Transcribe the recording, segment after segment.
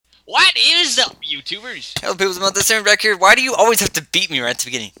What is up, YouTubers? Hello, people. About this back here. Why do you always have to beat me right at the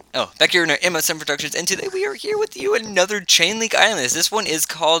beginning? Oh, back here in our MSM Productions, and today we are here with you in another Chainlink Island. This one is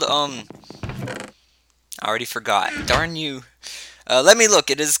called I already forgot. Darn you. Let me look.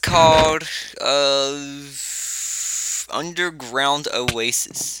 It is called Underground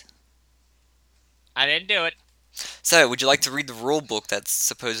Oasis. I didn't do it. So, would you like to read the rule book that's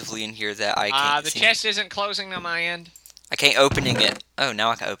supposedly in here that I can't The see? chest isn't closing on my end. I can't opening it. Oh,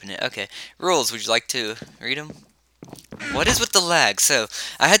 now I can open it. Okay. Rules. Would you like to read them? What is with the lag? So,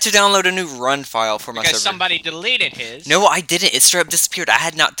 I had to download a new run file for my server. Because somebody deleted his. No, I didn't. It straight up disappeared. I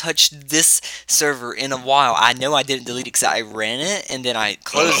had not touched this server in a while. I know I didn't delete it because I ran it and then I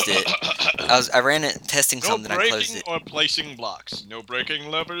closed it. I ran it testing something and I closed it. No breaking or placing blocks. No breaking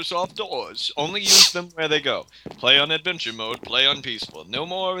levers off doors. Only use them where they go. Play on adventure mode. Play on peaceful. No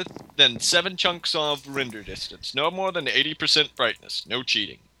more than 7 chunks of render distance. No more than 80% brightness. No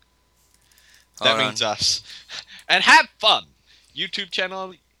cheating. That means us. And have fun. YouTube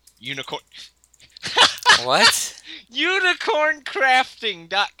channel Unicorn. What?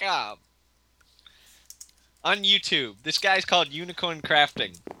 Unicorncrafting.com. On YouTube. This guy's called Unicorn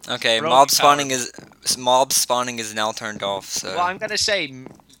Crafting. Okay, Brony mob spawning is now turned off. So. Well, I'm gonna say,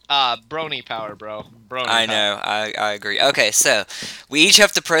 brony power, bro. Brony. I know. I agree. Okay, so we each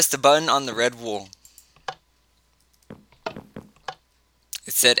have to press the button on the red wool.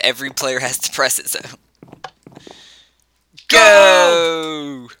 It said every player has to press it. So.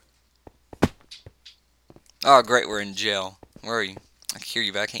 Go! Oh, great, we're in jail. Where are you? I can hear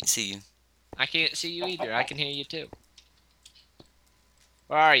you, but I can't see you. I can't see you either. I can hear you too.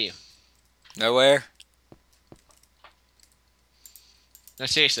 Where are you? Nowhere? No,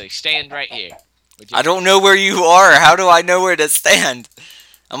 seriously, stand right here. I don't know where you are. How do I know where to stand?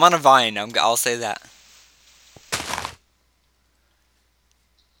 I'm on a vine. I'll say that.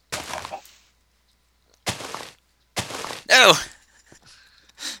 No!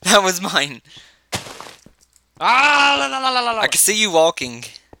 That was mine. Ah, la, la, la, la, la. I can see you walking.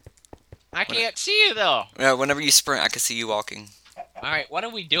 I can't see you though. Yeah, whenever you sprint, I can see you walking. Alright, what are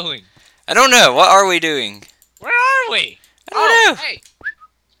we doing? I don't know. What are we doing? Where are we? I don't know. Hey.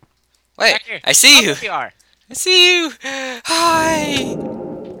 Wait, Back here. I see you. We are. I see you. Hi.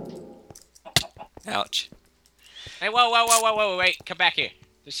 Ouch. Hey, whoa, wait. Come back here.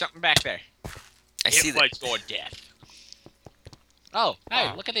 There's something back there. I see that. It was your death. Oh,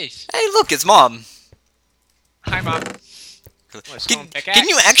 hey, look at these. Hey, look, it's Mom. Hi, Mom. Can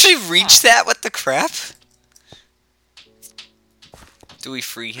you actually reach that? What the crap? Do we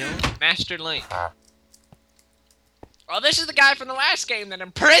free him? Master Link. Oh, this is the guy from the last game that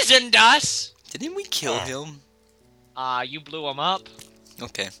imprisoned us! Didn't we kill him? You blew him up.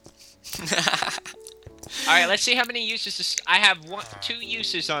 Okay. Alright, let's see how many uses I have 2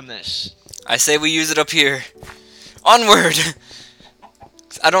 uses on this. I say we use it up here. Onward!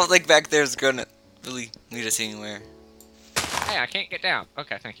 I don't think back there is gonna really lead us anywhere. Hey, I can't get down.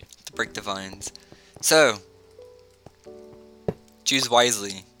 Okay, thank you. To break the vines. So, choose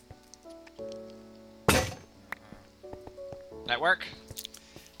wisely. That work?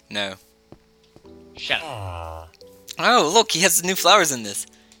 No. Shut up. Oh, look, he has new flowers in this.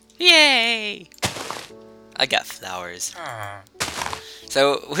 Yay! I got flowers.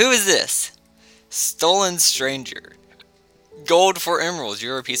 So, who is this? Stolen stranger. Gold for emeralds.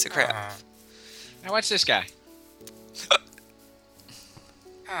 You're a piece of crap. Now, what's this guy?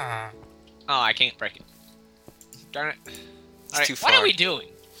 Oh, I can't break it. Darn it. Alright, too what far. are we doing?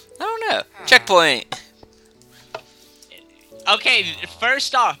 I don't know. Checkpoint. Okay,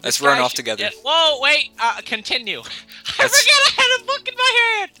 first off, Let's run off together. Whoa, wait, continue. I forgot I had a book in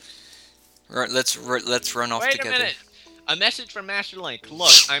my hand. Let's run off together. Wait a minute. A message from Master Link.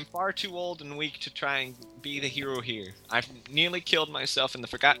 Look, I'm far too old and weak to try and be the hero here. I've nearly killed myself in the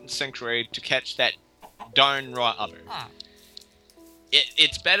Forgotten Sanctuary to catch that darn robber.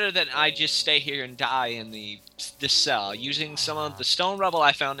 It's better that I just stay here and die in this cell. Using some of the stone rubble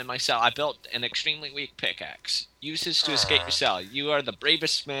I found in my cell, I built an extremely weak pickaxe. Use this to escape your cell. You are the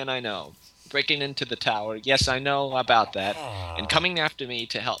bravest man I know. Breaking into the tower, yes, I know about that, and coming after me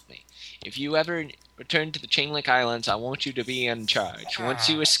to help me. If you ever return to the Chainlink Islands, I want you to be in charge. Once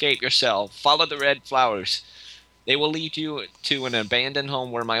you escape your cell, follow the red flowers. They will lead you to an abandoned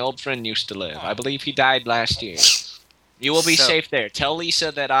home where my old friend used to live. I believe he died last year. You will be safe there. Tell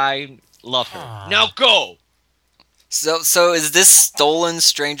Lisa that I love her. Now go! So is this stolen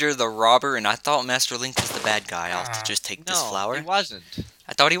stranger the robber? And I thought Master Link was the bad guy. I'll have to just take this flower. No, he wasn't.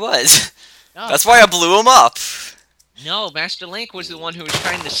 I thought he was. No. That's why I blew him up. No, Master Link was the one who was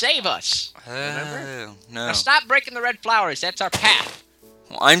trying to save us. Remember? Oh, no. Now stop breaking the red flowers. That's our path.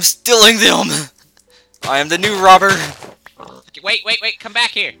 I'm stealing them! I am the new robber! Wait, come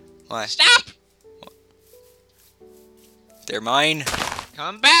back here. Why? Stop! They're mine.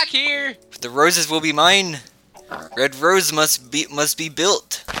 Come back here! The roses will be mine. Red rose must be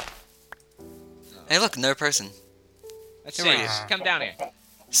built. Hey, look, another person. Let's Here see. he is. Come down here.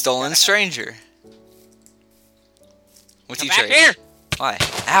 Stolen stranger. What's Come he back trade? here! Why?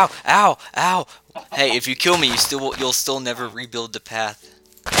 Ow! Ow! Ow! Hey, if you kill me, you'll still never rebuild the path.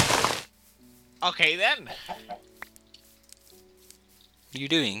 Okay then. What are you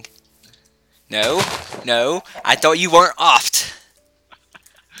doing? No, no. I thought you weren't offed.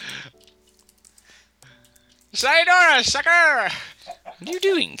 Sayonara, sucker! What are you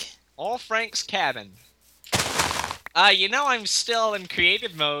doing? All Frank's cabin. You know I'm still in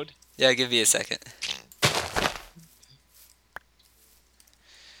creative mode. Yeah, I'll give you a second.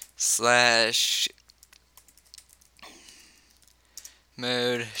 Slash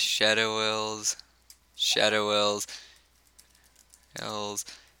mode Shadowails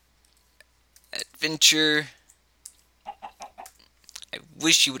adventure. I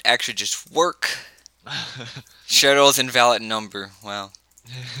wish you would actually just work. Shadows invalid number. Wow.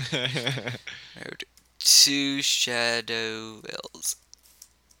 Mode 2 Shadowails.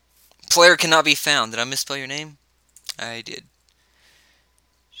 Player cannot be found. Did I misspell your name? I did.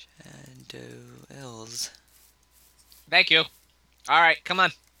 Shadowails. Thank you. Alright, come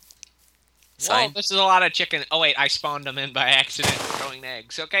on. Sign? Whoa, this is a lot of chicken. Oh wait, I spawned them in by accident throwing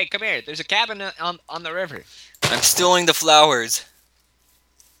eggs. Okay, come here. There's a cabin on the river. I'm stealing the flowers.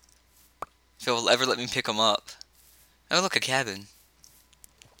 If you'll ever let me pick them up. Oh, look, a cabin.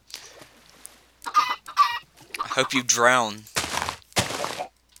 I hope you drown.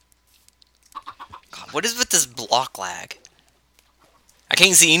 God, what is with this block lag? I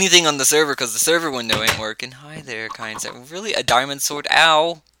can't see anything on the server because the server window ain't working. Hi there, kind sir. Really? A diamond sword?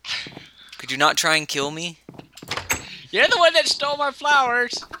 Ow! Could you not try and kill me? You're the one that stole my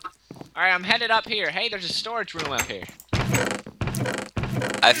flowers. Alright, I'm headed up here. Hey, there's a storage room up here.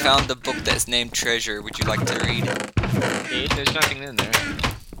 I found the book that's named Treasure. Would you like to read it? There's nothing in there.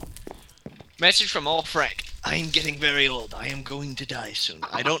 Message from old Frank. I am getting very old. I am going to die soon.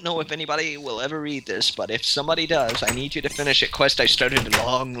 I don't know if anybody will ever read this, but if somebody does, I need you to finish a quest I started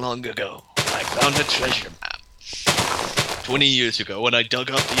long, long ago. I found a treasure map. 20 years ago, when I dug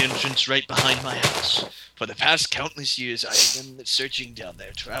out the entrance right behind my house. For the past countless years, I have been searching down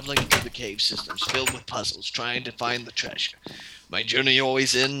there, traveling through the cave systems filled with puzzles, trying to find the treasure. My journey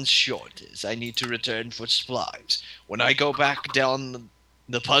always ends short, as I need to return for supplies. When I go back down,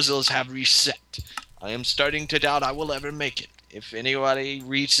 the puzzles have reset. I am starting to doubt I will ever make it. If anybody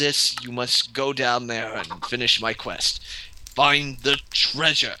reads this, you must go down there and finish my quest. Find the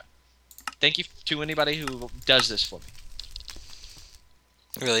treasure. Thank you to anybody who does this for me.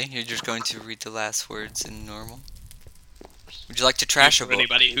 Really? You're just going to read the last words in normal? Would you like to trash a book?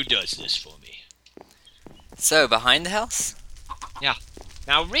 Anybody who does this for me. So, behind the house? Yeah.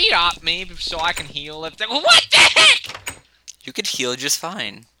 Now read off me so I can heal if what the heck? You could heal just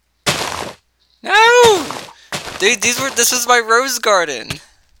fine. No! Dude, this was my rose garden.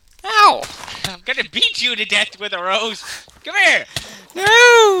 Ow! I'm gonna beat you to death with a rose. Come here.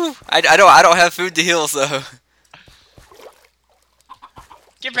 No! I don't have food to heal, so.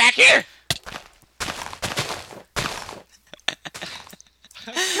 Get back here.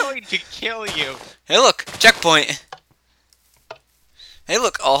 I'm going to kill you. Hey, look, checkpoint. Hey,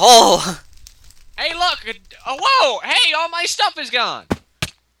 look, a hole. Hey, look. Oh, whoa. Hey, all my stuff is gone.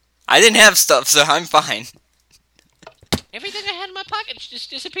 I didn't have stuff, so I'm fine. Everything I had in my pockets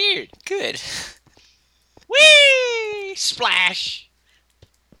just disappeared. Good. Whee! Splash.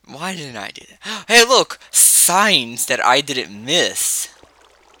 Why didn't I do that? Hey, look, signs that I didn't miss.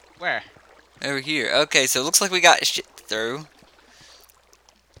 Where? Over here. Okay, so it looks like we got shit through.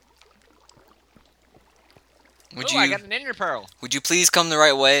 Ooh, I got an ender pearl. Would you please come the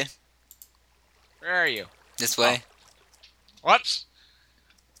right way? Where are you? This way. Whoops.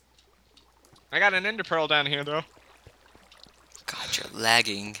 I got an ender pearl down here, though. God, you're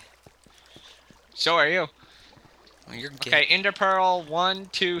lagging. So are you. Well, you're okay, ender pearl 1,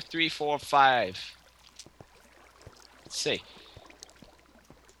 2, 3, 4, 5. Let's see.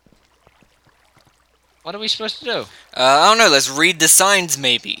 What are we supposed to do? I don't know. Let's read the signs,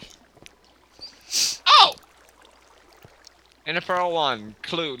 maybe. Oh! Ender pearl 1.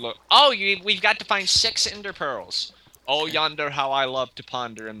 Clue. Look. Oh, we've got to find 6 ender pearls. Oh, yonder how I love to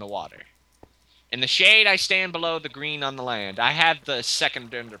ponder in the water. In the shade I stand below the green on the land. I have the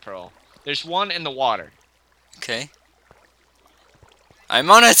second ender pearl. There's one in the water. Okay. I'm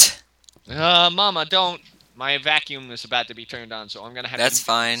on it! Mama, don't. My vacuum is about to be turned on, so I'm gonna have That's to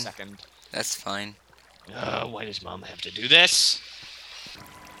fine. a second. That's fine. Why does Mom have to do this?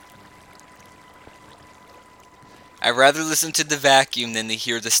 I'd rather listen to the vacuum than to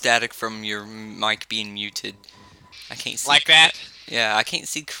hear the static from your mic being muted. I can't see. Like that? Yeah, I can't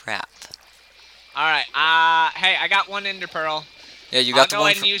see crap. Alright, hey, I got one ender pearl. Yeah, you I'll got the go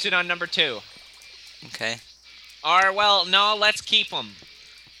one ahead and use it on number 2. Okay. Or, well, no, let's keep them.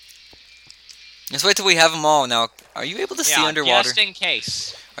 Let's wait till we have them all. Now, are you able to see Yeah, underwater? just in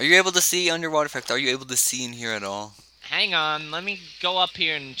case. Are you able to see underwater effect? Are you able to see in here at all? Hang on, let me go up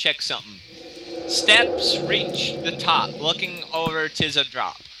here and check something. Steps reach the top, looking over tis a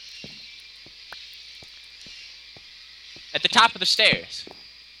drop. At the top of the stairs.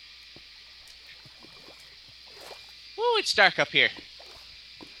 Woo, it's dark up here.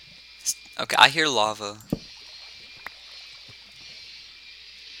 Okay, I hear lava.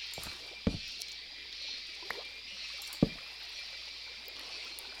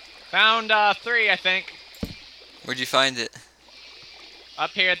 Found 3, I think. Where'd you find it? Up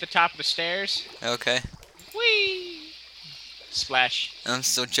here at the top of the stairs. Okay. Whee! Splash. I'm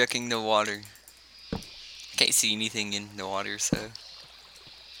still checking the water. Can't see anything in the water, so.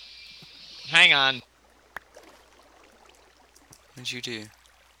 Hang on. What'd you do?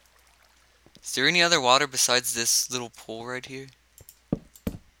 Is there any other water besides this little pool right here?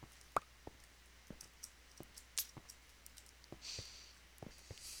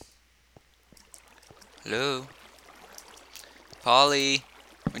 Hello? Polly?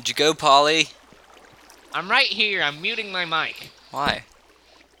 Where'd you go, Polly? I'm right here. I'm muting my mic. Why?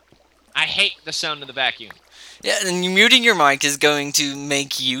 I hate the sound of the vacuum. Yeah, and muting your mic is going to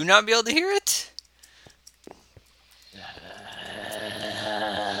make you not be able to hear it?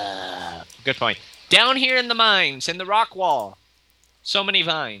 Good point. Down here in the mines, in the rock wall. So many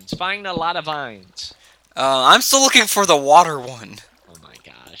vines. Find a lot of vines. I'm still looking for the water one. Oh my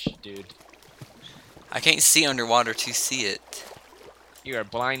gosh, dude. I can't see underwater to see it. You are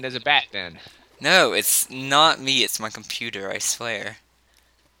blind as a bat then. No, it's not me, it's my computer, I swear.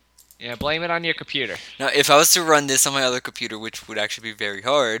 Yeah, blame it on your computer. Now, if I was to run this on my other computer, which would actually be very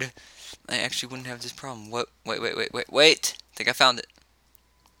hard, I actually wouldn't have this problem. What? Wait. I think I found it.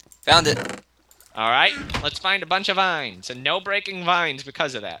 Found it. Alright, let's find a bunch of vines. And no breaking vines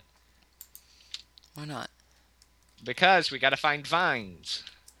because of that. Why not? Because we gotta find vines.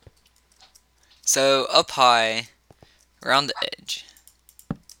 So, up high, around the edge.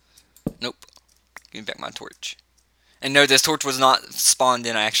 Nope. Give me back my torch. And no, this torch was not spawned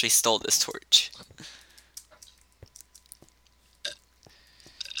in, I actually stole this torch.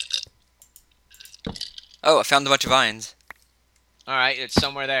 Oh, I found a bunch of vines. Alright, it's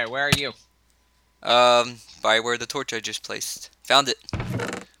somewhere there. Where are you? By where the torch I just placed. Found it.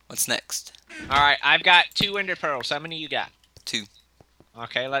 What's next? Alright, I've got 2 ender pearls. How many you got? 2.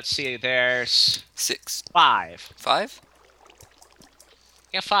 Okay, let's see. There's 6. 5. 5?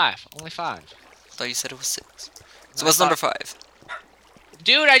 Yeah, 5. Only 5. I thought you said it was 6. So what's number 5?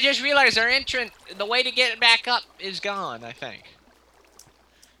 Dude, I just realized our entrance, the way to get it back up is gone, I think.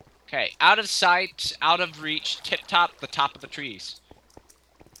 Okay, out of sight, out of reach, tip-top, the top of the trees.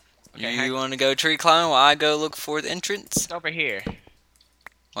 Okay, You want to go tree climbing while I go look for the entrance? it's over here.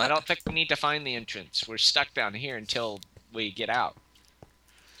 What? I don't think we need to find the entrance. We're stuck down here until we get out.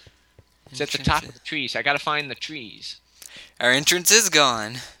 It's at the top of the trees. I gotta find the trees. Our entrance is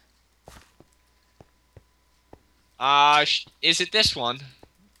gone. Is it this one?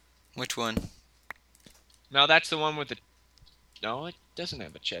 Which one? No, that's the one with the... No, it doesn't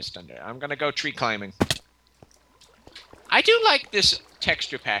have a chest under it. I'm gonna go tree climbing. I do like this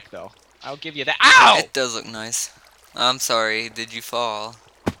texture pack, though. I'll give you that. Ow! It does look nice. I'm sorry, did you fall?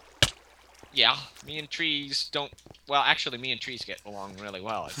 Yeah, me and trees don't... Well, actually, me and trees get along really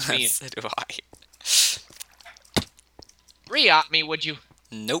well. It's me So do I. Re-op me, would you?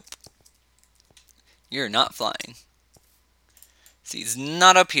 Nope. You're not flying. See, it's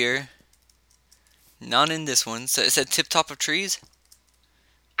not up here. Not in this one. So it said tip top of trees?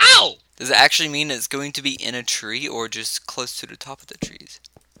 Ow! Does it actually mean it's going to be in a tree or just close to the top of the trees?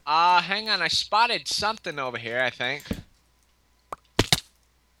 Hang on. I spotted something over here, I think.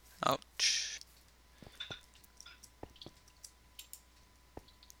 Ouch.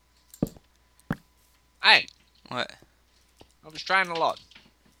 Hey, What? I was trying to look.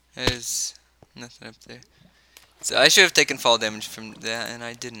 There's nothing up there. So I should have taken fall damage from that, and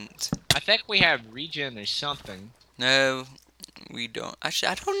I didn't. I think we have regen or something. No, we don't. Actually,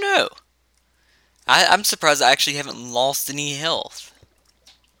 I don't know. I'm surprised I actually haven't lost any health.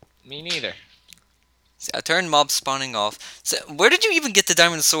 Me neither. See, I turned mob spawning off. So where did you even get the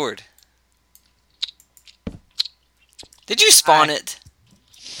diamond sword? Did you spawn it?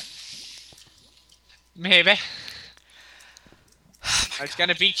 Maybe. I was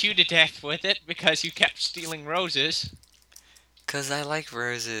gonna beat you to death with it because you kept stealing roses. 'Cause I like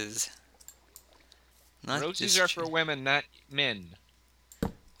roses. Not Roses this are for women, not men.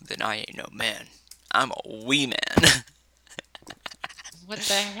 Then I ain't no man. I'm a wee man. What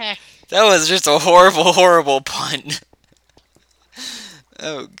the heck? That was just a horrible, horrible pun.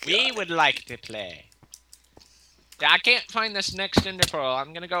 Oh, God. We would like to play. I can't find this next ender pearl.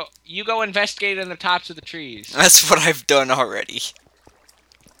 I'm gonna go. You go investigate in the tops of the trees. That's what I've done already.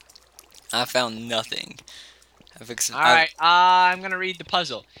 I found nothing. Alright, I'm gonna read the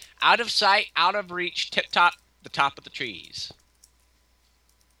puzzle. Out of sight, out of reach, tip-top, the top of the trees.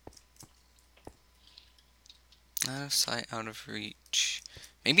 Out of sight, out of reach.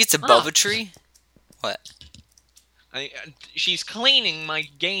 Maybe it's above a tree? What? She's cleaning my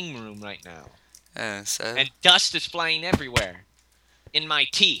game room right now. Oh, so? And dust is flying everywhere. In my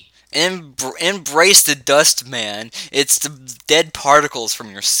tea. Embrace the dust, man. It's the dead particles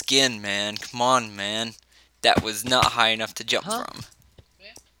from your skin, man. Come on, man. That was not high enough to jump from.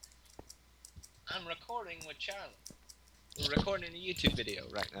 I'm recording with Charlie. We're recording a YouTube video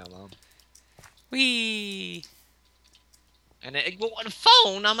right now, Mom. Whee! And on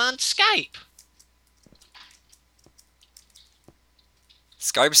phone, I'm on Skype.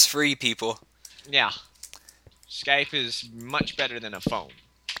 Skype's free, people. Yeah. Skype is much better than a phone.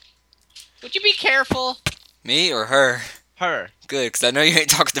 Would you be careful? Me or her? Her. Good, because I know you ain't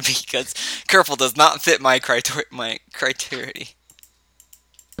talking to me, because careful does not fit my criteria.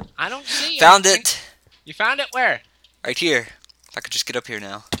 I don't see Found anything. it! You found it where? Right here. If I could just get up here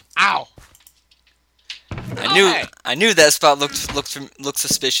now. Ow! I knew that spot looked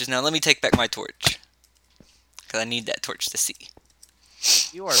suspicious. Now let me take back my torch. Because I need that torch to see.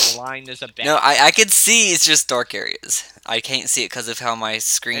 You are blind as a bat. No, I can see, it's just dark areas. I can't see it because of how my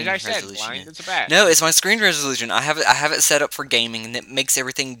screen resolution blind is. as a bat. No, it's my screen resolution. I have it set up for gaming, and it makes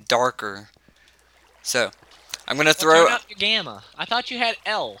everything darker. So, I'm gonna throw. Turn up your gamma. I thought you had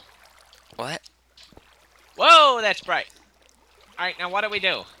L. What? Whoa, that's bright. All right, now what do we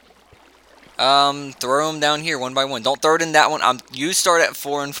do? Throw them down here one by one. Don't throw it in that one. You start at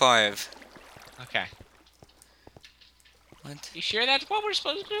 4 and 5. Okay. What? You sure that's what we're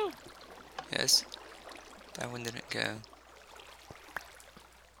supposed to do? Yes. That one didn't go.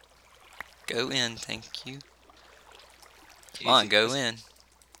 Go in, thank you. Come on, go in.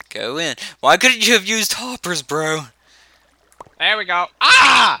 Go in. Why couldn't you have used hoppers, bro? There we go.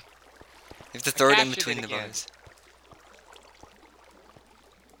 Ah! You have to throw it in between the bars.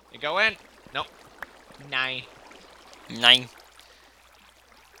 You go in? Nope. 9. 9.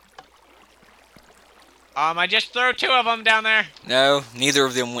 I just threw 2 of them down there. No, neither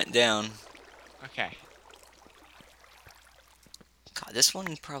of them went down. Okay. God, this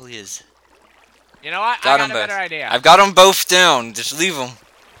one probably is. You know what? I got a better idea. I've got them both down. Just leave them.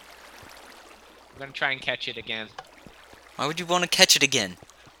 I'm gonna try and catch it again. Why would you want to catch it again?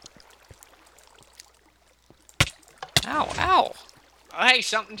 Ow, ow. Oh, hey,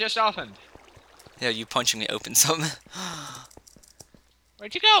 something just opened. Yeah, you punching me open something.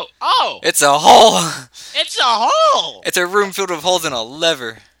 Where'd you go? Oh! It's a hole! It's a hole! It's a room filled with holes and a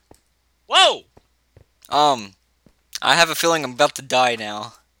lever. Whoa! I have a feeling I'm about to die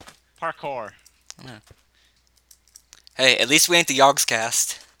now. Parkour. Hey, at least we ain't the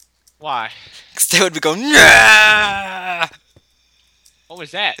Yogscast. Why? Because they would be going, nah! What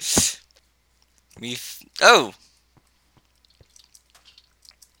was that? Oh!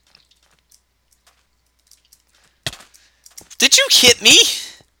 Did you hit me?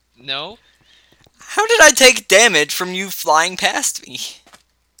 No. How did I take damage from you flying past me?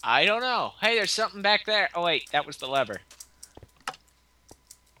 I don't know. Hey, there's something back there. Oh, wait. That was the lever.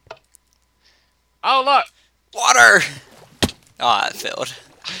 Oh, look. Water! Oh, it failed.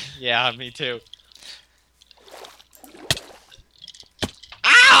 Yeah, me too.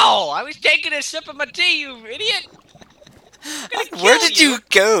 Ow! I was taking a sip of my tea, you idiot. Where did you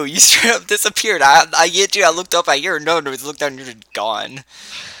go? You straight up disappeared. I hit you, I looked up, I hear no, looked down, you're gone.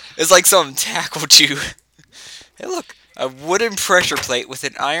 It's like something tackled you. Hey, look. A wooden pressure plate with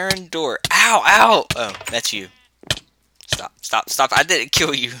an iron door. Ow, ow! Oh, that's you. Stop, stop, stop. I didn't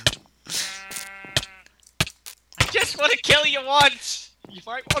kill you. I just want to kill you once. You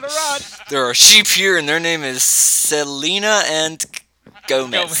might want to run. There are sheep here, and their name is Selena and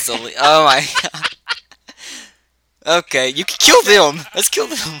Gomez. Oh my god. Okay, you can kill them. Let's kill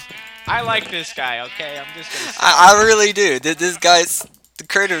them. I like this guy, okay? I'm just gonna say. I really do. This guy's the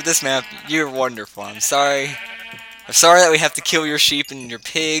creator of this map. You're wonderful. I'm sorry. I'm sorry that we have to kill your sheep and your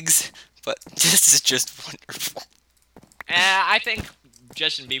pigs, but this is just wonderful. I think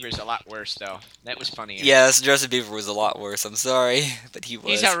Justin Bieber's a lot worse, though. That was funnier. Yes, Justin Bieber was a lot worse. I'm sorry, but he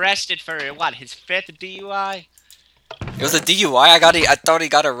was. He's arrested for, what, his 5th DUI? It was a DUI. I thought he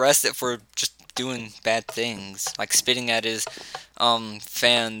got arrested for just doing bad things, like spitting at his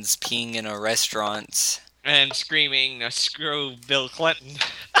fans, peeing in a restaurant, And screaming, screw Bill Clinton.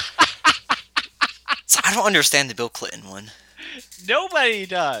 So I don't understand the Bill Clinton one. Nobody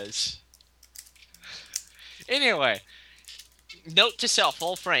does. Anyway, note to self,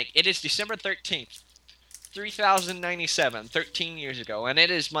 old Frank, it is December 13th, 3097, 13 years ago, and it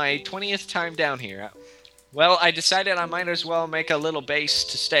is my 20th time down here. Well, I decided I might as well make a little base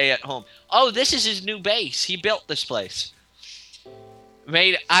to stay at home. Oh, this is his new base. He built this place.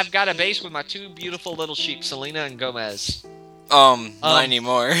 I've got a base with my 2 beautiful little sheep, Selena and Gomez. Not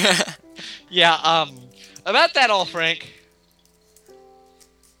anymore. Yeah, about that, old Frank.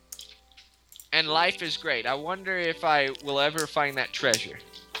 And life is great. I wonder if I will ever find that treasure.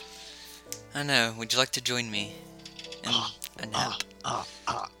 I know. Would you like to join me in a nap?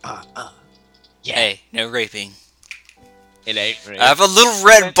 Yeah. Hey, no raping. It ain't real. I have a little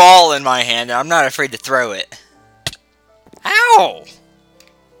red ball in my hand, and I'm not afraid to throw it. Ow!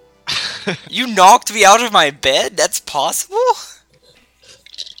 You knocked me out of my bed? That's possible?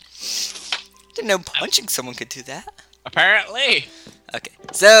 Didn't know punching someone could do that. Apparently. Okay,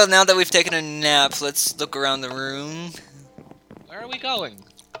 so now that we've taken a nap, let's look around the room. Where are we going?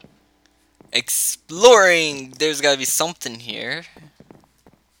 Exploring! There's gotta be something here.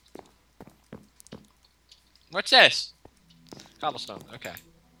 What's this? Cobblestone. Okay.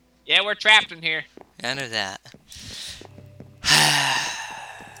 Yeah, we're trapped in here. I know that.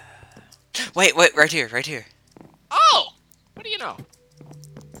 Wait, right here, right here. Oh! What do you know?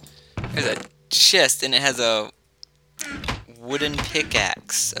 There's a chest, and it has a wooden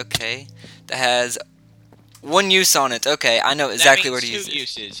pickaxe, okay? That has 1 use on it. Okay, I know exactly where to use it. 2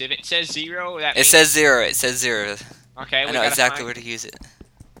 uses. If it says 0, that It means... says 0, it says 0. Okay, I know exactly where to use it.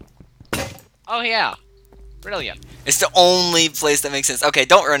 Oh, yeah. Brilliant. It's the only place that makes sense. Okay,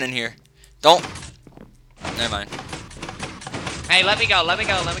 don't run in here. Don't. Never mind. Hey, let me go, let me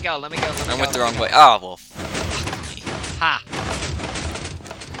go, let me go, let me go, let me go. I went the wrong way. Oh, well. Ha.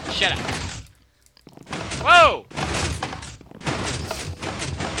 Shut up. Whoa!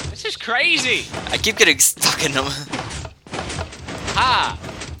 This is crazy! I keep getting stuck in them. Ha!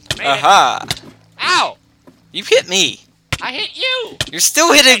 Made it. Aha! Ow! You hit me. I hit you! You're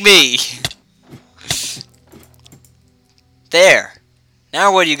still hitting me. There.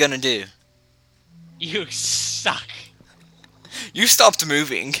 Now what are you gonna do? You suck. You stopped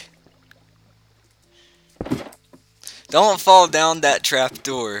moving. Don't fall down that trap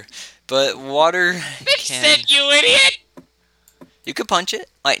door. But water Fix can... it, you idiot! You could punch it?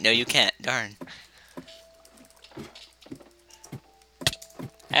 Wait, no you can't. Darn.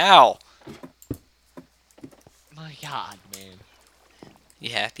 Ow. My god, man.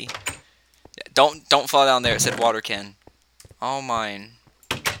 You happy? Don't fall down there. It said water can. All mine.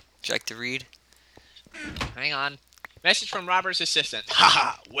 Would you like to read? Hang on. Message from Robert's assistant.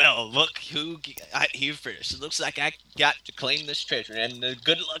 Haha, well, look who got here first. It looks like I got to claim this treasure, and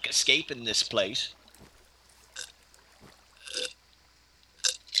good luck escaping this place.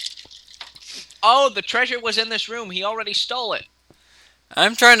 Oh, the treasure was in this room. He already stole it.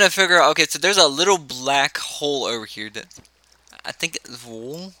 I'm trying to figure out... Okay, so there's a little black hole over here that... I think it's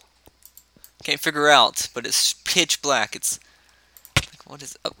wool? Can't figure out, but it's pitch black. It's... What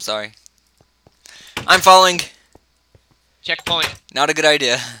is... Oh, sorry. I'm falling. Checkpoint. Not a good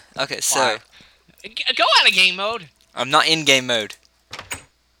idea. Okay, so... Why? Go out of game mode. I'm not in game mode.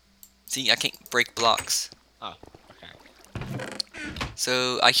 See, I can't break blocks. Oh, okay.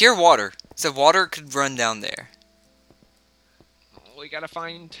 So, I hear water. So water could run down there. We gotta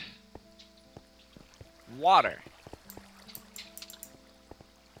find... water.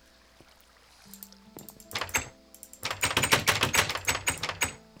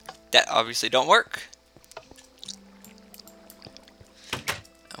 That obviously don't work.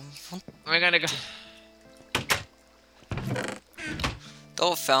 We're gonna go...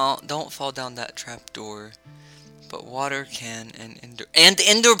 Don't fall down that trap door. But water can and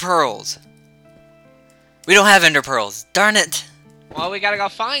ender pearls. We don't have ender pearls. Darn it. Well, we gotta go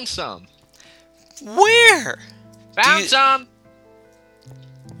find some. Where? Found some!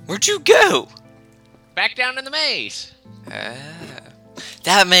 Where'd you go? Back down in the maze.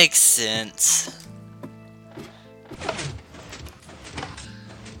 That makes sense.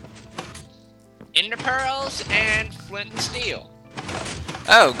 Ender pearls and flint and steel.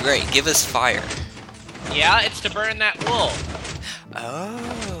 Oh, great. Give us fire. Yeah, it's to burn that wool.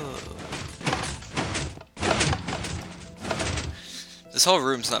 Oh. This whole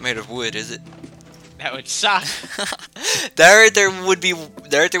room's not made of wood, is it? That would suck. there would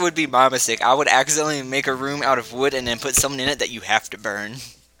be my mistake. I would accidentally make a room out of wood and then put something in it that you have to burn.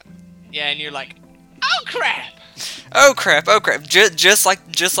 Yeah, and you're like, oh crap! Oh crap! Oh crap! Just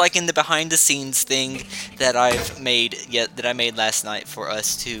like in the behind the scenes thing that I made last night for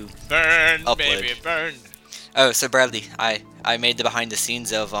us to Burn, upload. baby, burn. Oh, so Bradley, I made the behind the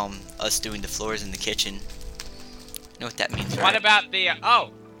scenes of us doing the floors in the kitchen. You know what that means, right? What about the oh,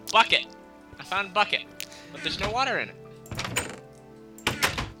 bucket? I found a bucket, but there's no water in it.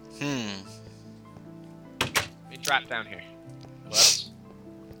 Let me drop down here. Whoops.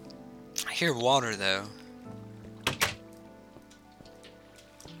 I hear water though.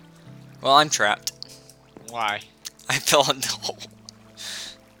 Well, I'm trapped. Why? I fell in the hole.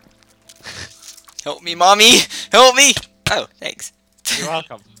 Help me, mommy! Help me! Oh, thanks. You're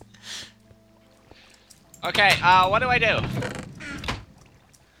welcome. Okay, what do I do?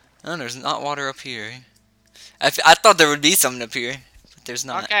 Oh, there's not water up here. I thought there would be something up here, but there's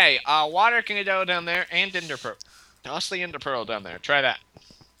not. Okay, water can go down there and ender pearl. Toss the ender pearl down there. Try that.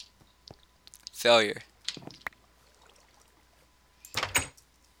 Failure.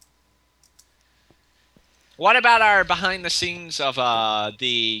 What about our behind the scenes of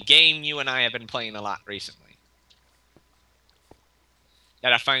the game you and I have been playing a lot recently?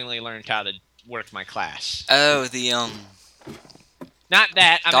 That I finally learned how to work my class. Oh, the Not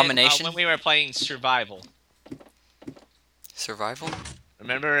that. I domination? mean, when we were playing survival. Survival?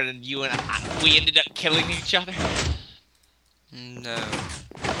 Remember, and you and we ended up killing each other. No.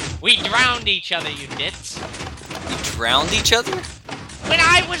 We drowned each other, you dits. We drowned each other? When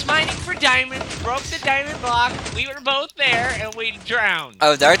I was mining for diamonds, broke the diamond block, we were both there, and we drowned.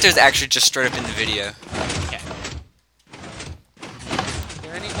 Oh, the art there's actually just straight up in the video. Okay. Is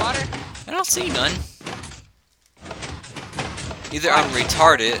there any water? I don't see none. Either I'm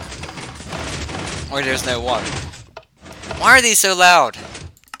retarded, or there's no water. Why are these so loud?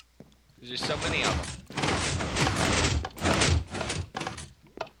 There's so many of them.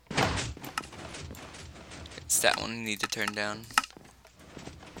 It's that one we need to turn down.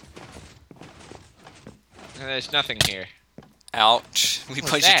 There's nothing here. Ouch. We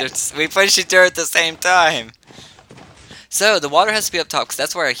What's punched that? we punched each other at the same time. So, the water has to be up top, because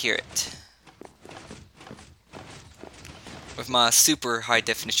that's where I hear it. With my super high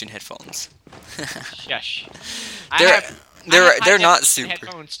definition headphones. Shush. They're not super.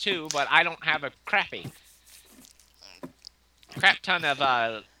 Headphones too, but I don't have a crap ton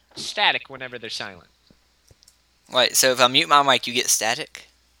of static whenever they're silent. Wait, so if I mute my mic, you get static?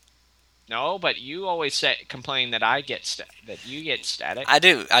 No, but you always complain that you get static. I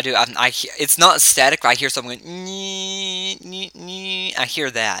do. It's not static, but I hear something going, nee, nee, nee. I hear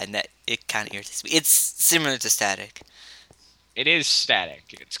that, and that it kind of irritates me. It's similar to static. It is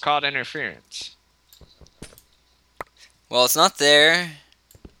static. It's called interference. Well, it's not there.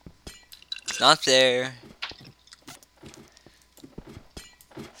 It's not there.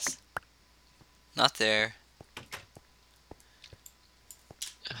 It's not there.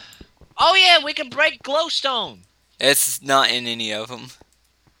 Oh yeah, we can break glowstone. It's not in any of them.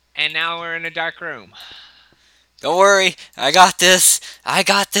 And now we're in a dark room. Don't worry, I got this. I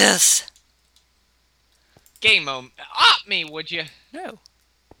got this. Game mode. Op me, would you? No.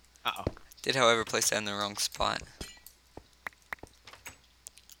 Uh-oh. Did, however, place that in the wrong spot.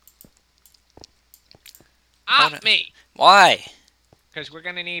 Op me. Why? Because we're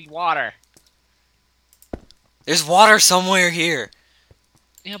gonna need water. There's water somewhere here.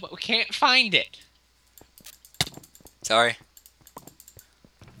 Yeah, but we can't find it. Sorry.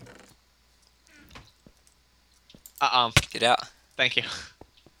 Get out. Thank you.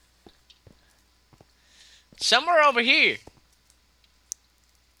 Somewhere over here.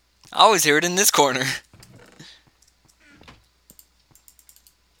 I always hear it in this corner.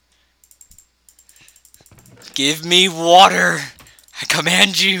 Give me water. I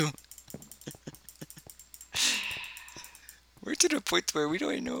command you. We're to the point where we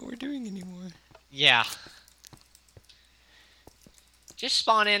don't even know what we're doing anymore. Yeah. Just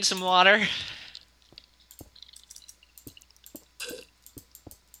spawn in some water.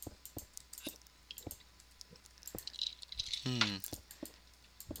 Hang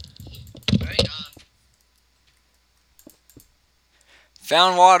on.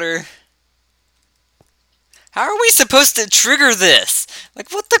 Found water. How are we supposed to trigger this?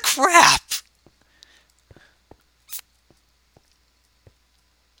 Like, what the crap?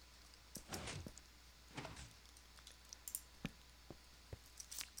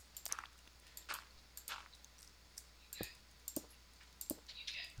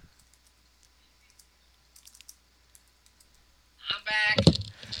 I'm back.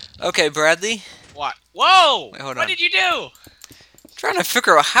 Okay, Bradley. What? Whoa! Wait, hold What on. did you do? Trying to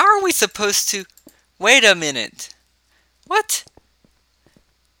figure out how are we supposed to... Wait a minute. What?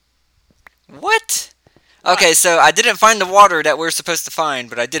 What? What? Okay, so I didn't find the water that we're supposed to find,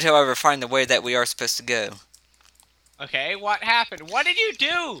 but I did, however, find the way that we are supposed to go. Okay, what happened? What did you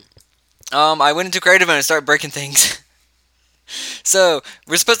do? I went into creative mode and started breaking things. So,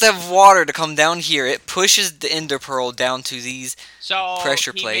 we're supposed to have water to come down here. It pushes the ender pearl down to these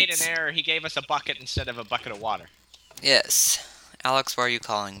pressure He made plates. an error. He gave us a bucket instead of a bucket of water. Yes. Alex, why are you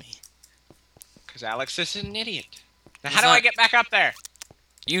calling me? Because Alex is an idiot. Now, He's how do I not. get back up there?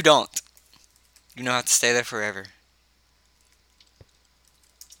 You don't. You don't have to stay there forever.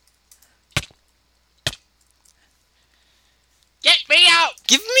 Get me out!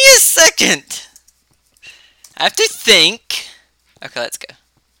 Give me a second. I have to think. Okay, let's go.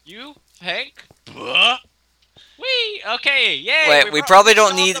 You think? Wee! Okay, yay! Wait, we probably don't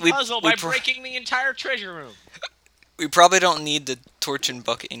solved need- the we- puzzle we by pro- breaking the entire treasure room. We probably don't need the torch and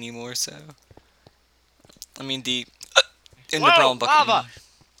bucket anymore, so... I mean, the ender pearl Whoa! and bucket Lava! anymore.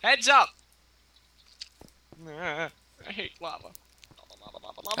 Heads up! I hate lava. Lava.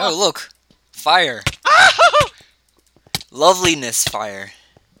 Oh, look. Fire. Loveliness fire.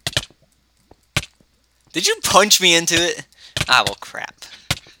 Did you punch me into it? Ah, well, crap.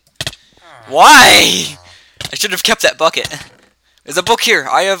 Why? I should have kept that bucket. There's a book here.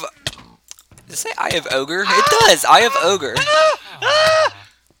 I have... Does it say I have ogre? It does. I have ogre.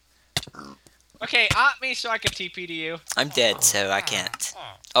 Okay, op me so I can TP to you. I'm dead, so I can't.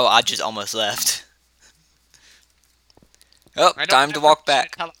 Oh, I just almost left. Oh, I don't time to have walk permission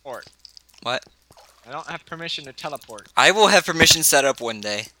back. to teleport. What? I don't have permission to teleport. I will have permission set up one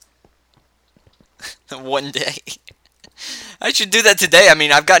day. One day. I should do that today. I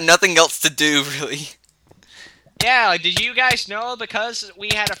mean, I've got nothing else to do, really. Yeah, did you guys know because we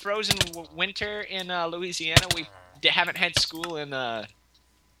had a frozen winter in Louisiana, we haven't had school in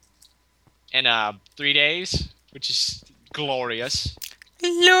 3 days, which is glorious.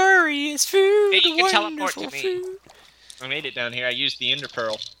 Glorious food, Hey, you can teleport wonderful to me. food. I made it down here. I used the ender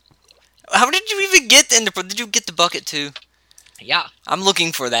pearl. How did you even get the ender pearl? Did you get the bucket too? Yeah. I'm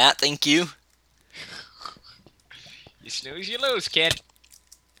looking for that, thank you. You snooze, you lose, kid.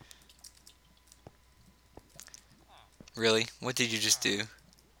 Really? What did you just do?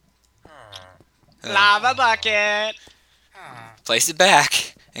 Lava bucket. Place it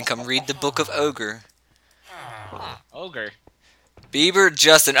back and come read the Book of Ogre. Ogre. Bieber,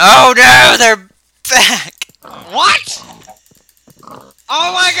 Justin. Oh no, they're back! What?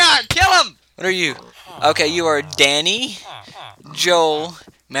 Oh my god, kill him! What are you? Okay, you are Danny, Joel,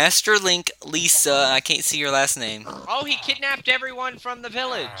 Master Link, Lisa. I can't see your last name. Oh, he kidnapped everyone from the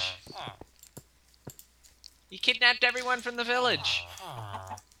village. He kidnapped everyone from the village.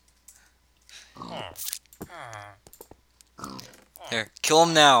 There, kill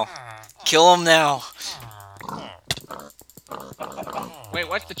him now. Kill him now. Wait,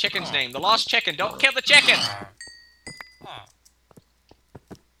 what's the chicken's name? The lost chicken. Don't kill the chicken!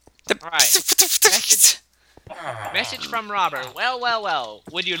 Alright. Message from Robert. Well.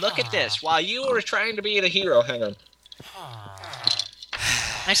 Would you look at this? While you were trying to be the hero, hang on.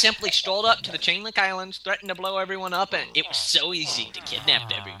 I simply strolled up to the Chainlink Islands, threatened to blow everyone up, and it was so easy to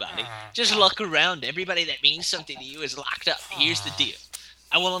kidnap everybody. Just look around. Everybody that means something to you is locked up. Here's the deal.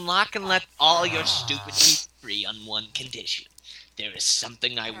 I will unlock and let all your stupid people free on one condition. There is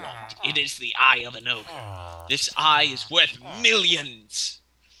something I want. It is the eye of an ogre. This eye is worth millions.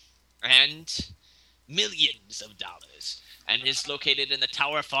 And millions of dollars. And is located in the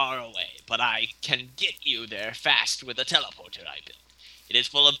tower far away. But I can get you there fast with a teleporter I built. It is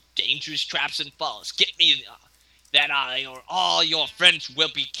full of dangerous traps and falls. Get me that eye or all your friends will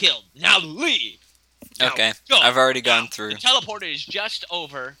be killed. Now leave! Now Okay, go. I've already gone Now, through. The teleporter is just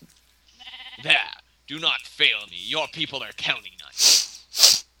over there. Do not fail me. Your people are counting on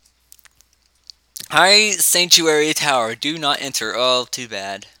you. High Sanctuary Tower. Do not enter. Oh, too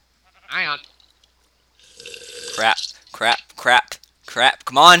bad. Hang on. Crap.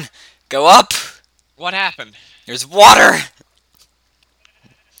 Come on. Go up. What happened? There's water.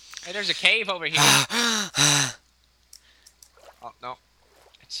 Hey, there's a cave over here. Oh, no.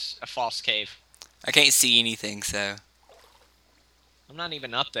 It's a false cave. I can't see anything, so. I'm not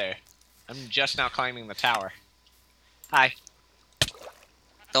even up there. I'm just now climbing the tower. Hi.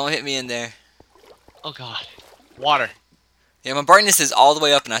 Don't hit me in there. Oh, God. Water. Yeah, my brightness is all the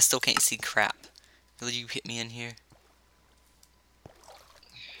way up and I still can't see crap. Will you hit me in here?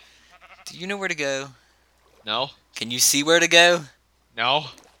 Do you know where to go? No. Can you see where to go? No.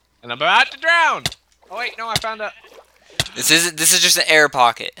 And I'm about to drown. Oh, wait. No, I found a... This is just an air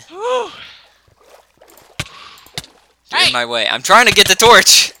pocket. Get in my way. I'm trying to get the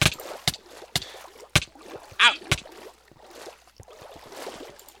torch. Ow.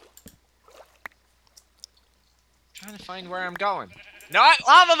 Trying to find where I'm going. Not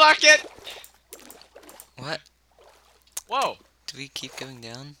lava bucket. What? Whoa. Do we keep going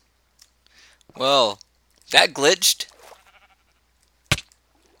down? Well, that glitched.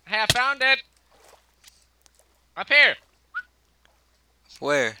 Hey, I found it. Up here.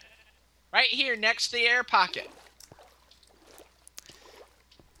 Where? Right here, next to the air pocket.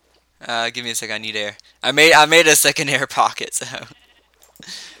 Give me a sec. I need air. I made a second air pocket. So.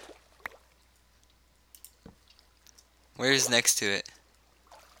 Where's next to it?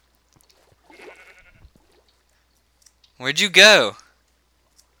 Where'd you go?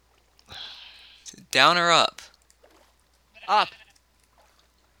 Down or up? Up.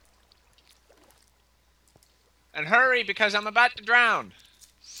 And hurry, because I'm about to drown.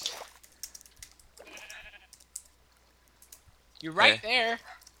 You're right there.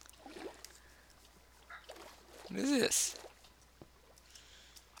 What is this?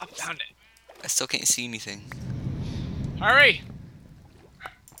 I found it. I still can't see anything. Hurry.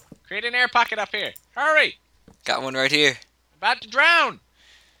 Create an air pocket up here. Hurry. Got one right here. About to drown.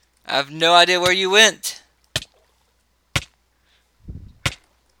 I have no idea where you went.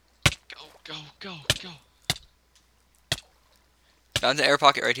 Go, go, go, go. Found the air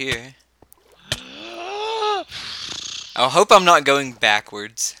pocket right here. I hope I'm not going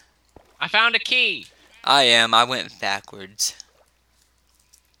backwards. I found a key. I am. I went backwards.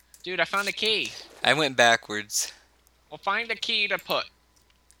 Dude, I found a key. I went backwards. Well, find a key to put.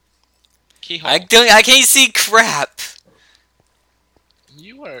 Keyhole. I can't see crap.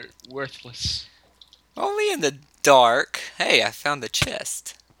 You are worthless. Only in the dark. Hey, I found the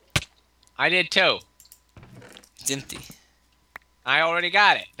chest. I did too. It's empty. I already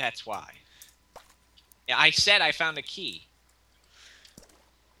got it. That's why. Yeah, I said I found a key.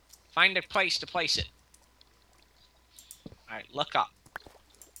 Find a place to place it. Alright, look up.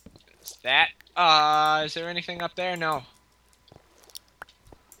 Is that... is there anything up there? No.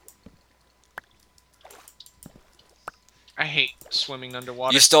 I hate swimming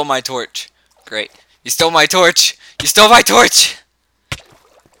underwater. You stole my torch. Great. You stole my torch. You stole my torch.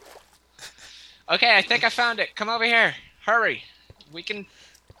 Okay, I think I found it. Come over here. Hurry. We can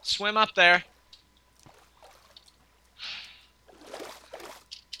swim up there.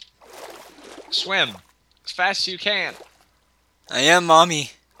 Swim. As fast as you can. I am,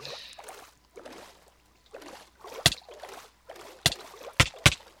 Mommy.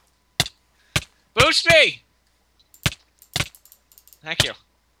 Boost me! Thank you.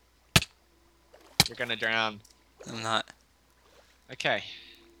 You're gonna drown. I'm not. Okay.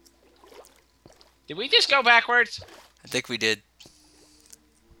 Did we just go backwards? I think we did.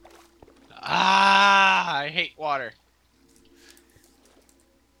 Ah, I hate water.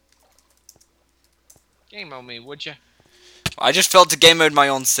 Game mode me, would you? I just felt to game mode my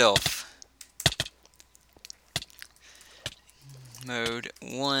own self. Mode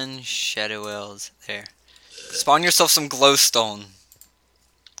 1, Shadowails. There. Spawn yourself some glowstone.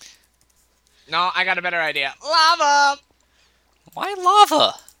 No, I got a better idea. Lava! Why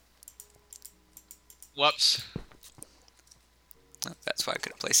lava? Whoops. Oh, that's why I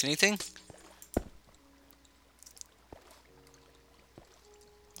couldn't place anything.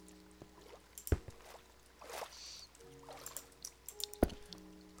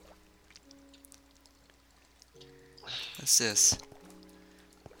 What's this?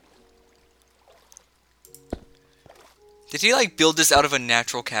 Did he like build this out of a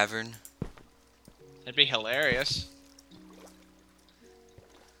natural cavern? That'd be hilarious.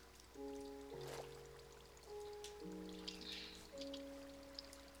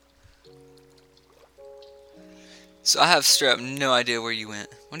 So I have straight up no idea where you went.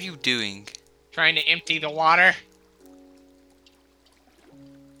 What are you doing? Trying to empty the water.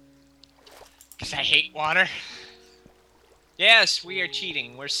 Because I hate water. Yes, we are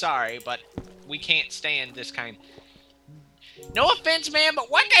cheating. We're sorry, but we can't stand this kind. No offense, man, but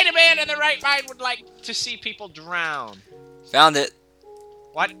what kind of man in the right mind would like to see people drown? Found it.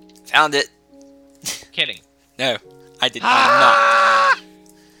 What? Found it. Kidding. No, I did Ah!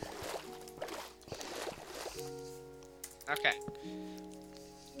 Okay.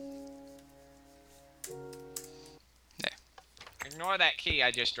 There. Ignore that key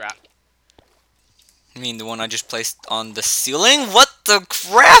I just dropped. I mean the one I just placed on the ceiling? What the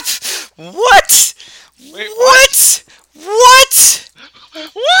crap? What? Wait, what? What?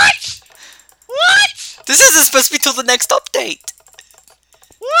 What? What? This isn't supposed to be till the next update.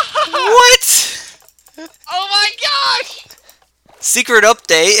 What? What? Oh my gosh! Secret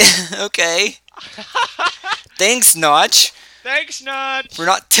update. Okay. Thanks, Notch. Thanks, Notch. For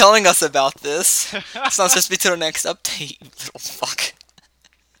not telling us about this. It's not supposed to be till the next update, you little fuck.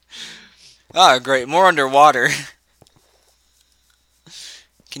 Ah, great. More underwater.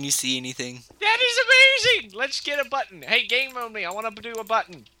 Can you see anything? That is amazing! Let's get a button. Hey, game mode me. I want to do a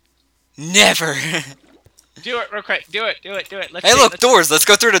button. Never. Do it real quick. Do it. Let's Hey, see. look, doors. Let's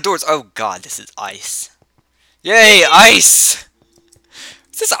go through the doors. Oh, God, this is ice. Yay, ice!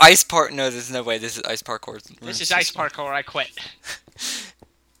 Is this ice part? No, there's no way. This is ice parkour. This is ice parkour. I quit.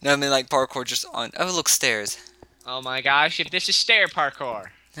 No, I mean like parkour just on. Oh, look, stairs. Oh my gosh, if this is stair parkour.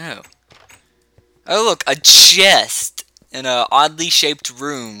 No. Oh, look, a chest in a oddly shaped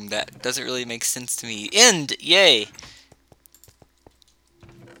room that doesn't really make sense to me. End! Yay!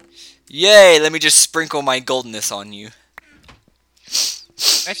 Yay! Let me just sprinkle my goldness on you.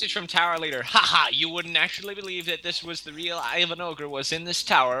 Message from tower leader. Haha, you wouldn't actually believe that this was the real Eye of an Ogre was in this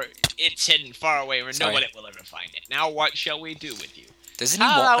tower. It's hidden far away where no one will ever find it. Now what shall we do with you?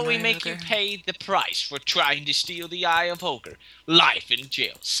 How about we make you pay the price for trying to steal the Eye of Ogre? Life in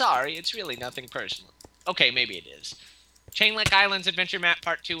jail. Sorry, it's really nothing personal. Okay, maybe it is. Chainlink Islands Adventure Map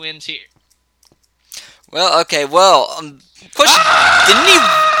Part 2 ends here. Well, okay, well, question. Didn't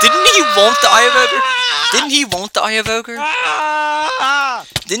he want the Eye of Ogre? Didn't he want the Eye of Ogre?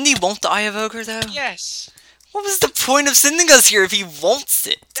 Didn't he want the Eye of Ogre, though? Yes. What was the point of sending us here if he wants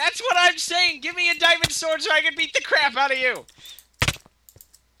it? That's what I'm saying. Give me a diamond sword so I can beat the crap out of you.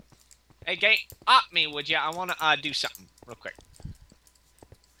 Hey, game, op me, would ya? I want to do something real quick.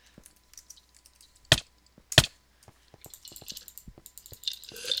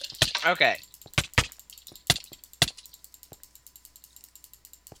 Okay.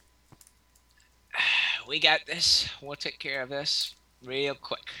 We got this. We'll take care of this real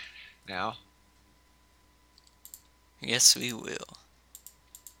quick. Now. Yes, we will.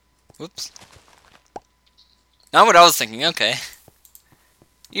 Whoops. Not what I was thinking. Okay.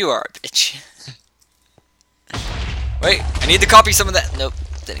 You are a bitch. Wait, I need to copy some of that. Nope,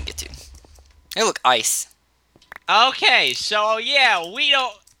 didn't get to. Hey, look, ice. Okay, so yeah,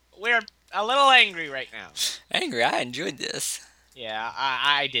 we're a little angry right now. Angry? I enjoyed this. Yeah,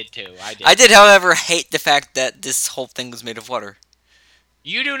 I did too. I did, however, hate the fact that this whole thing was made of water.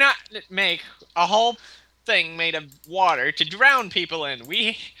 You do not make a whole thing made of water to drown people in.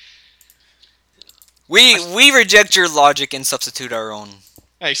 We reject your logic and substitute our own.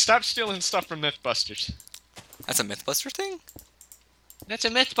 Hey, stop stealing stuff from Mythbusters. That's a Mythbuster thing? That's a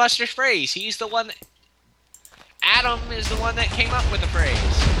Mythbuster phrase. He's the one. Adam is the one that came up with the phrase.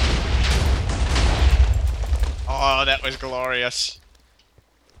 Oh, that was glorious.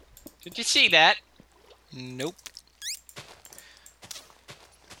 Did you see that? Nope.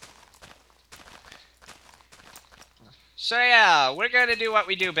 So yeah, we're gonna do what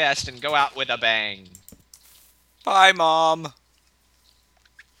we do best and go out with a bang. Bye, Mom.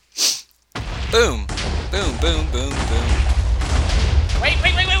 Boom. Boom, boom, boom, boom. Wait,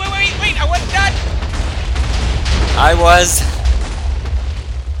 I wasn't done! I was.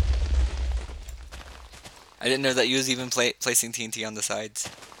 I didn't know that you was even placing TNT on the sides.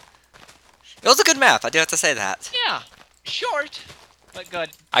 It was a good map, I do have to say that. Yeah, short, but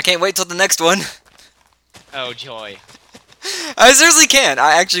good. I can't wait till the next one. Oh, joy. I seriously can.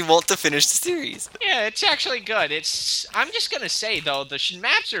 I actually want to finish the series. Yeah, it's actually good. I'm just gonna say, though, the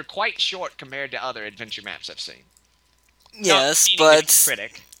maps are quite short compared to other adventure maps I've seen. Yes, but...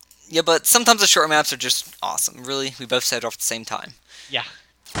 Yeah, but sometimes the short maps are just awesome. Really, we both said it off at the same time. Yeah.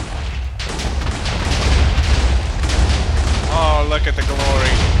 Oh, look at the glory.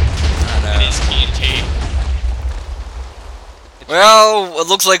 I know. It is TNT. Well, it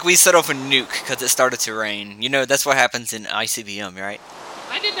looks like we set off a nuke because it started to rain. You know, that's what happens in ICBM, right?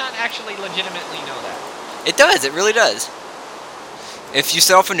 I did not actually legitimately know that. It does, it really does. If you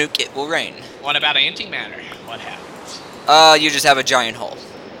set off a nuke, it will rain. What about antimatter? What happens? You just have a giant hole.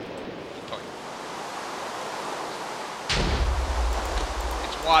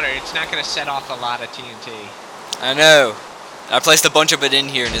 It's water, it's not going to set off a lot of TNT. I know. I placed a bunch of it in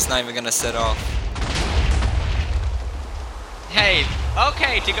here and it's not even going to set off. Hey,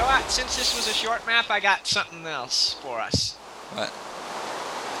 okay, to go out, since this was a short map, I got something else for us. What?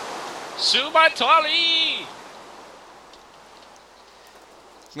 Subatori!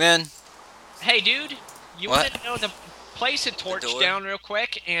 Man. Hey, dude, you want to know the place a torch down real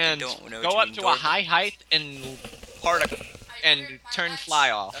quick and go up to a high height and turn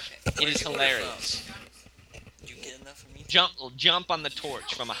fly off. Okay. It is hilarious. Did you get enough for me? Jump on the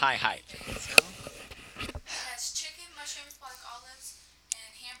torch from a high height.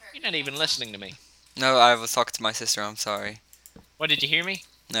 You're not even listening to me. No, I was talking to my sister. I'm sorry. What, did you hear me?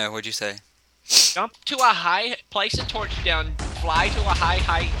 No, what'd you say? Jump to a high, place a torch down, fly to a high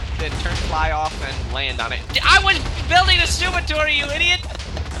height, then turn fly off and land on it. I was building a sumatory, you idiot!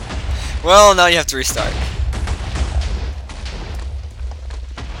 Well, now you have to restart.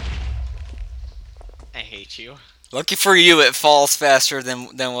 I hate you. Lucky for you, it falls faster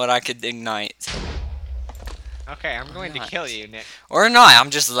than what I could ignite. Okay, I'm going to kill you, Nick. Or not, I'm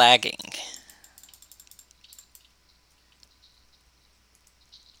just lagging.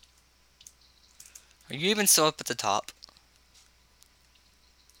 Are you even still up at the top?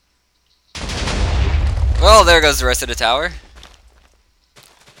 Well, there goes the rest of the tower.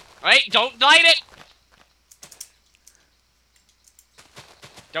 Wait, don't light it!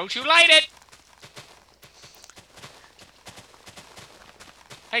 Don't you light it!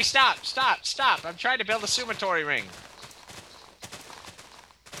 Hey, stop, stop, stop. I'm trying to build a sumatory ring.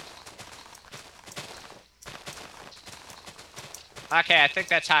 Okay, I think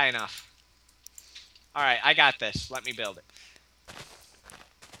that's high enough. Alright, I got this. Let me build it.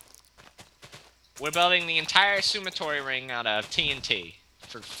 We're building the entire sumatory ring out of TNT.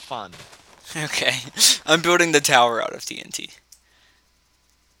 For fun. Okay, I'm building the tower out of TNT.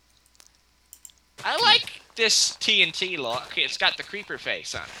 I like this TNT look. It's got the creeper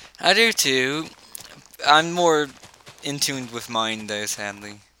face on it. I do too. I'm more in tune with mine though,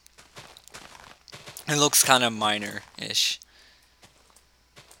 sadly. It looks kind of minor-ish.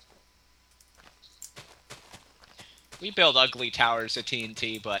 We build ugly towers of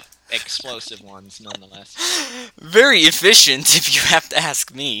TNT, but explosive ones nonetheless. Very efficient, if you have to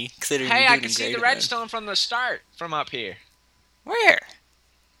ask me. Considering Hey, you're I doing can see great the at that. redstone from the start, from up here. Where?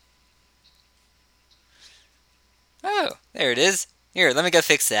 Oh, there it is. Here, let me go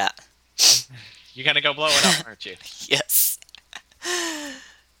fix that. You're gonna go blow it up, aren't you? Yes.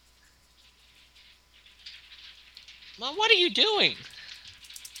 Well, what are you doing?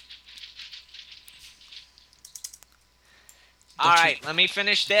 Alright, let me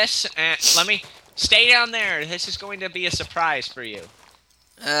finish this, and let me... Stay down there. This is going to be a surprise for you.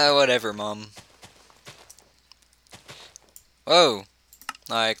 Whatever, Mom. Whoa.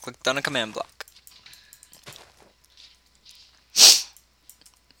 I clicked on a command block.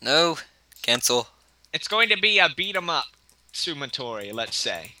 No. Cancel. It's going to be a beat-em-up sumatory, let's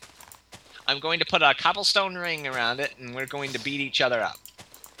say. I'm going to put a cobblestone ring around it, and we're going to beat each other up.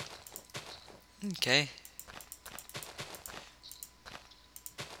 Okay.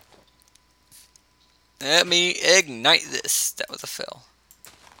 Let me ignite this. That was a fail.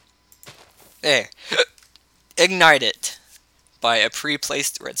 There. Ignite it by a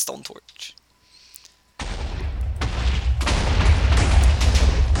pre-placed redstone torch.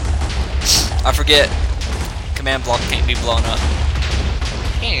 I forget. Command block can't be blown up.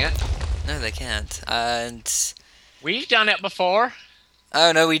 Can't. No, they can't. And We've done it before.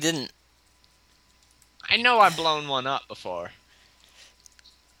 oh no, we didn't. I know I've blown one up before.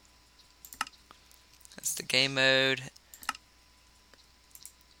 That's the game mode.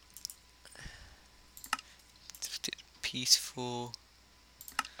 Peaceful.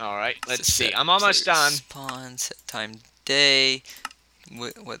 Alright, let's see. Set I'm almost player done. Spawn, set time day,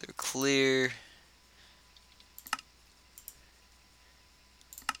 weather clear.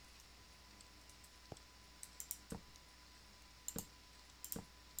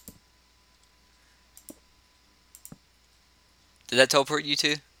 Did that teleport you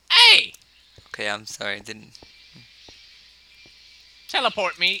to? Hey! Okay, I'm sorry, I didn't.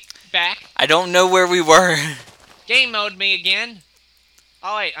 Teleport me back. I don't know where we were. Game mode me again.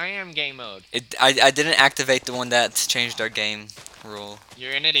 Oh wait, I am game mode. I didn't activate the one that changed our game rule.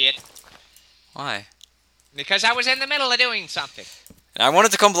 You're an idiot. Why? Because I was in the middle of doing something. And I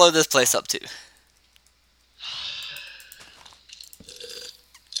wanted to come blow this place up too.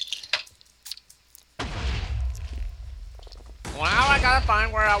 Well, now I gotta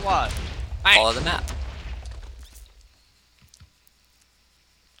find where I was. Hey. Follow the map.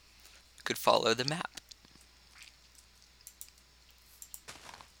 Could follow the map.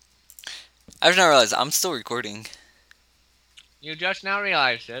 I just now realized I'm still recording. You just now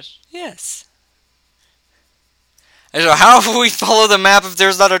realized this. Yes. I don't know, how will we follow the map if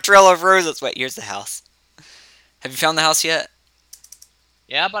there's not a trail of roses? Wait, here's the house. Have you found the house yet?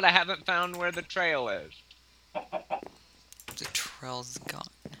 Yeah, but I haven't found where the trail is. The trail's gone.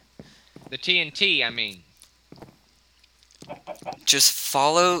 The TNT, I mean. Just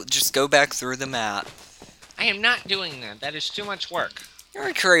follow, just go back through the map. I am not doing that. That is too much work. You're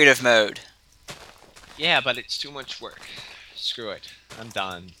in creative mode. Yeah, but it's too much work. Screw it. I'm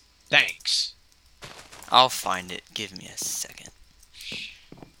done. Thanks. I'll find it. Give me a second.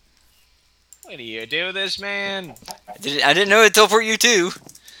 What do you do this, man? I didn't know it teleport you too.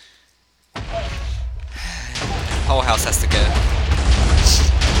 Whole house has to go.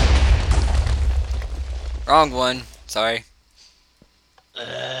 Wrong one. Sorry.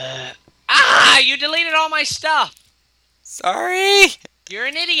 You deleted all my stuff. Sorry. You're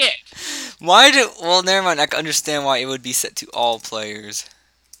an idiot. Well, never mind. I can understand why it would be set to all players.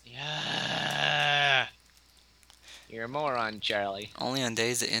 Yeah. You're a moron, Charlie. Only on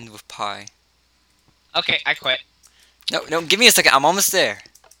days that end with pi. Okay, I quit. No, give me a second. I'm almost there.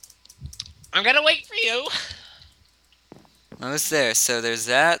 I'm gonna wait for you. Almost there. So there's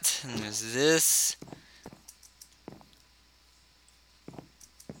that, and there's this.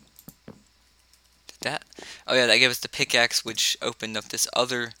 That. Oh yeah, that gave us the pickaxe, which opened up this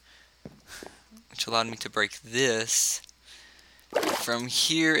other, which allowed me to break this. From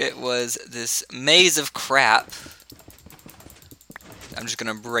here, it was this maze of crap. I'm just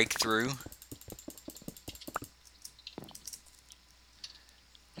gonna break through.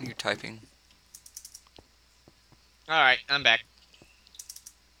 You're typing. Alright, I'm back.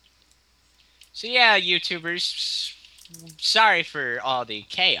 So yeah, YouTubers, sorry for all the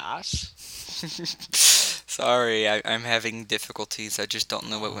chaos. Sorry, I'm having difficulties. I just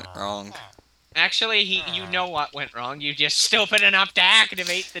don't know what went wrong. Actually, you know what went wrong. You just stupid enough to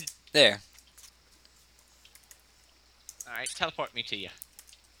activate the... There. Alright, teleport me to you.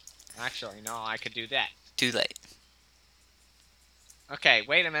 Actually, no, I could do that. Too late. Okay,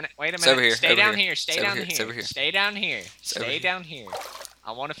 wait a minute, It's over here, Stay over down here. here, stay It's over down here, here. it's over here. Stay down here. It's over Stay here. down here.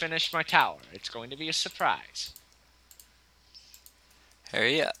 I want to finish my tower. It's going to be a surprise.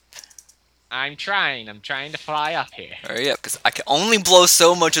 Hurry up. I'm trying to fly up here. Hurry up, because I can only blow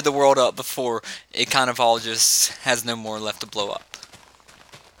so much of the world up before it kind of all just has no more left to blow up.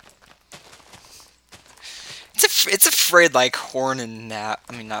 It's afraid like Horn and Nav.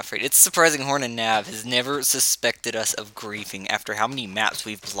 I mean, not afraid. It's surprising Horn and Nav has never suspected us of griefing after how many maps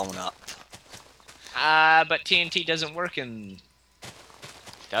we've blown up. But TNT doesn't work in...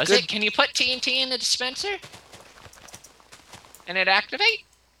 Does it? Can you put TNT in the dispenser? And it activate?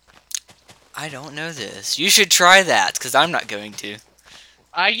 I don't know this. You should try that, because I'm not going to.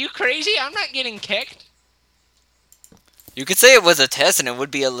 Are you crazy? I'm not getting kicked. You could say it was a test and it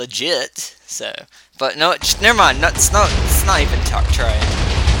would be a legit, so... But no, never mind. No, it's not even trying.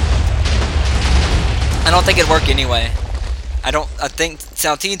 I don't think it'd work anyway. I think...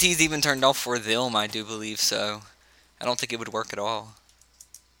 Now, TNT's even turned off for them, I do believe, so... I don't think it would work at all.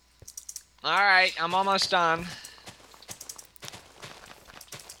 Alright, I'm almost done.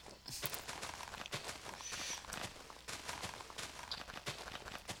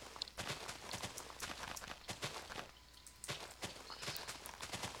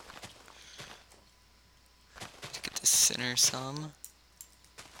 Get the center some.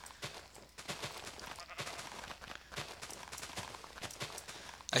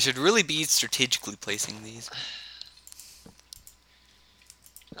 I should really be strategically placing these.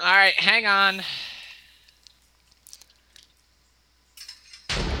 Alright, hang on.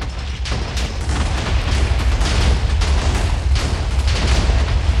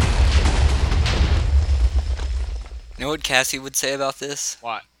 You know what Cassie would say about this?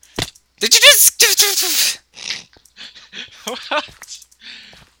 What? Did you just... What?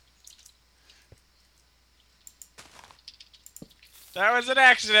 That was an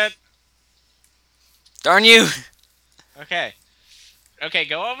accident. Darn you! Okay. Okay,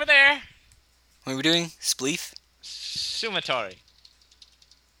 go over there. What are we doing? Spleef? Sumatory.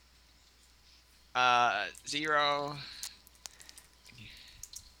 0.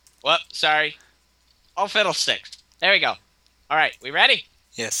 Whoop, sorry. Oh, fiddlesticks. There we go. Alright, we ready?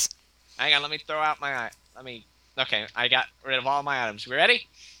 Yes. Hang on, let me throw out my... Okay, I got rid of all my items. We ready?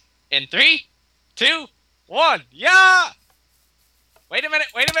 In 3, 2, 1. Yeah! Wait a minute,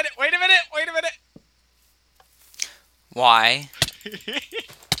 wait a minute, wait a minute, wait a minute. Why?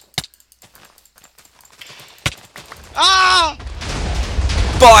 Ah!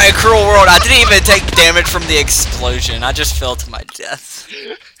 Boy, a cruel world. I didn't even take damage from the explosion. I just fell to my death.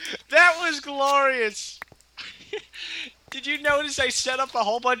 That was glorious. Did you notice I set up a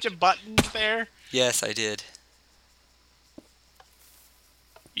whole bunch of buttons there? Yes, I did.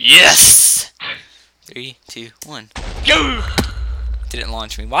 Yes! 3, 2, 1. Go! Didn't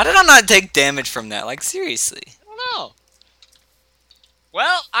launch me. Why did I not take damage from that? Like, seriously. I don't know.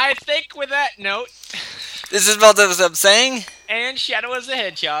 Well, I think with that note... This is about what I'm saying. And Shadow as the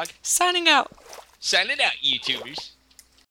Hedgehog. Signing out. Sign it out, YouTubers.